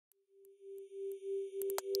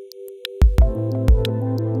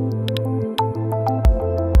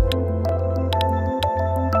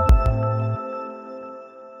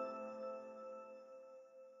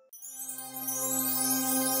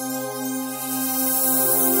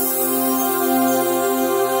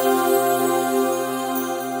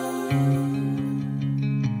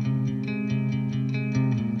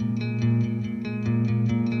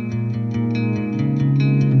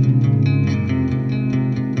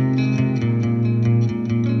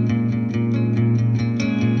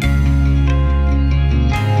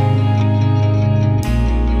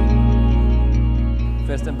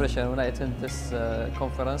impression when I attend this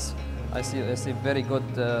conference. I see very good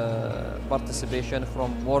participation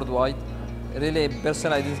from worldwide. Really,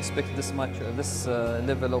 personally, I didn't expect this much, this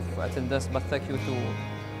level of attendance. But thank you to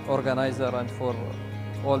organizer and for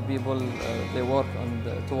all people they work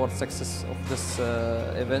on towards success of this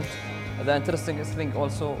event. The interesting thing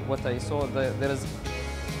also, what I saw, there is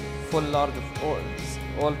full large of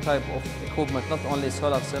all type of equipment, not only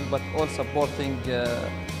solar cell, but all supporting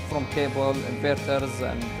from cable, inverters,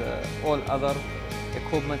 and all other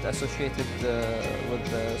equipment associated with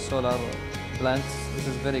the solar plants. This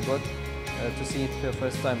is very good to see it for the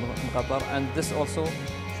first time in Qatar, and this also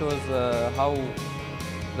shows how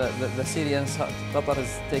the Syrians, Qatar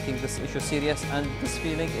is taking this issue serious, and this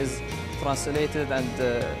feeling is translated and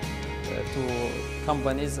to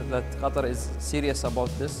companies that Qatar is serious about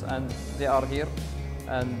this, and they are here,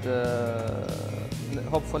 and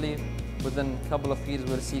hopefully within a couple of years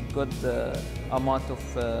we'll see good amount of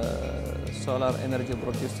solar energy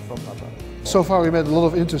produced from Qatar. So far we met a lot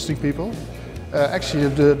of interesting people. Actually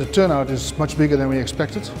the turnout is much bigger than we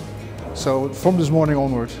expected. So from this morning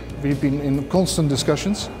onward we've been in constant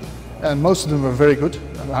discussions, and most of them were very good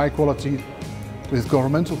and high quality, with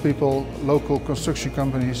governmental people, local construction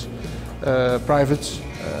companies, private,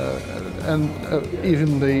 and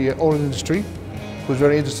even the oil industry, who's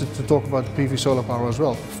very interested to talk about PV solar power as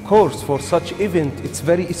well. Of course, for such event, it's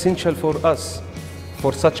very essential for us,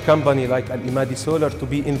 for such company like Al-Imadi Solar, to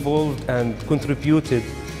be involved and contributed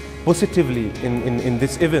positively in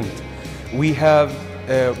this event. We had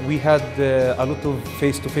a lot of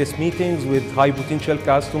face-to-face meetings with high potential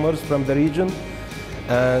customers from the region,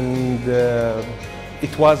 and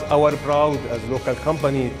it was our proud as local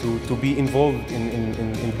company to be involved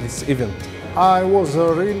in this event. I was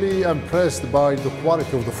really impressed by the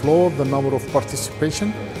quality of the floor, the number of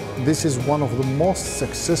participation. This is one of the most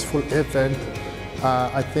successful events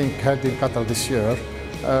I think held in Qatar this year.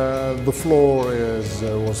 The floor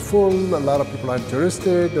was full, a lot of people are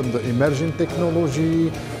interested in the emerging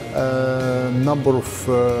technology. Number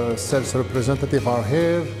of sales representatives are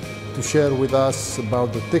here to share with us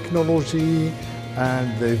about the technology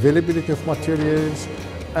and the availability of materials,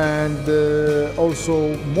 and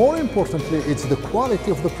also more importantly it's the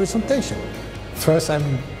quality of the presentation. First, I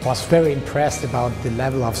was very impressed about the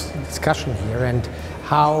level of discussion here and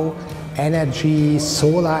how energy,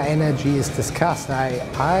 solar energy is discussed.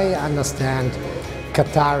 I understand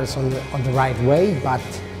Qatar is on the right way, but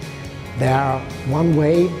there are one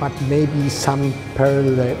way, but maybe some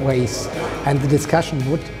parallel ways, and the discussion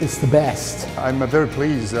is the best. I'm very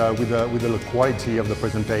pleased with the quality of the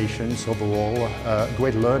presentations overall.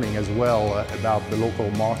 Great learning as well about the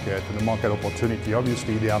local market and the market opportunity.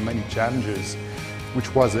 Obviously, there are many challenges,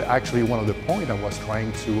 which was actually one of the points I was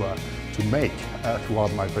trying to make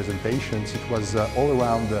throughout my presentations. It was all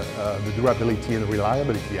around the durability and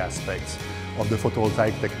reliability aspects of the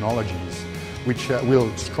photovoltaic technologies, which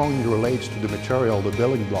will strongly relate to the material, the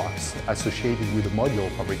building blocks associated with the module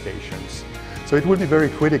fabrications. So it will be very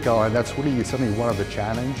critical, and that's really certainly one of the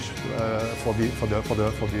challenges for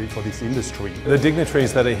this industry. The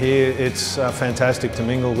dignitaries that are here, it's fantastic to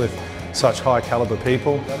mingle with such high caliber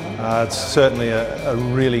people. It's certainly a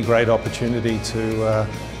really great opportunity to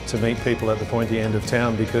meet people at the pointy end of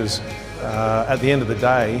town, because at the end of the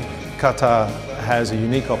day, Qatar has a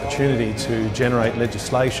unique opportunity to generate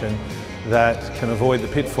legislation that can avoid the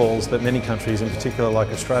pitfalls that many countries, in particular like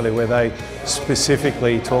Australia, where they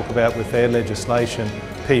specifically talk about with their legislation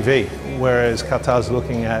PV, whereas Qatar's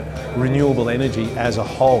looking at renewable energy as a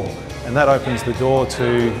whole, and that opens the door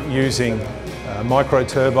to using micro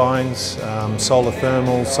turbines, solar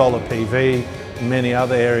thermal, solar PV, many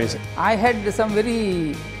other areas. I had some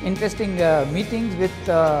very interesting meetings with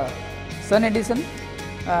Sun Edison,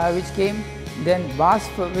 which came, then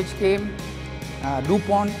BASF, which came,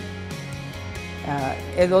 DuPont,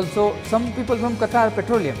 as also some people from Qatar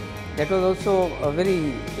Petroleum. That was also a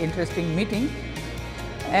very interesting meeting,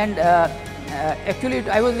 and actually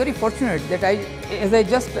I was very fortunate that as I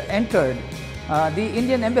just entered, the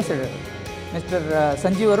Indian ambassador, Mr.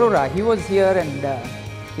 Sanjeev Arora, he was here, and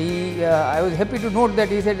I was happy to note that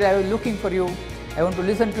he said, I was looking for you, I want to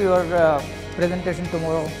listen to your presentation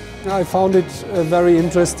tomorrow. I found it very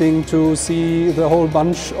interesting to see the whole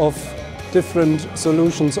bunch of different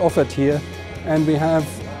solutions offered here, and we have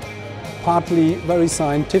partly very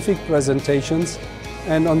scientific presentations,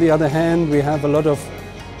 and on the other hand we have a lot of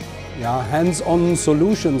hands-on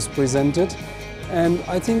solutions presented, and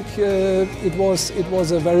I think it was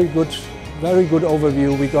a very good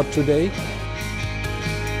overview we got today.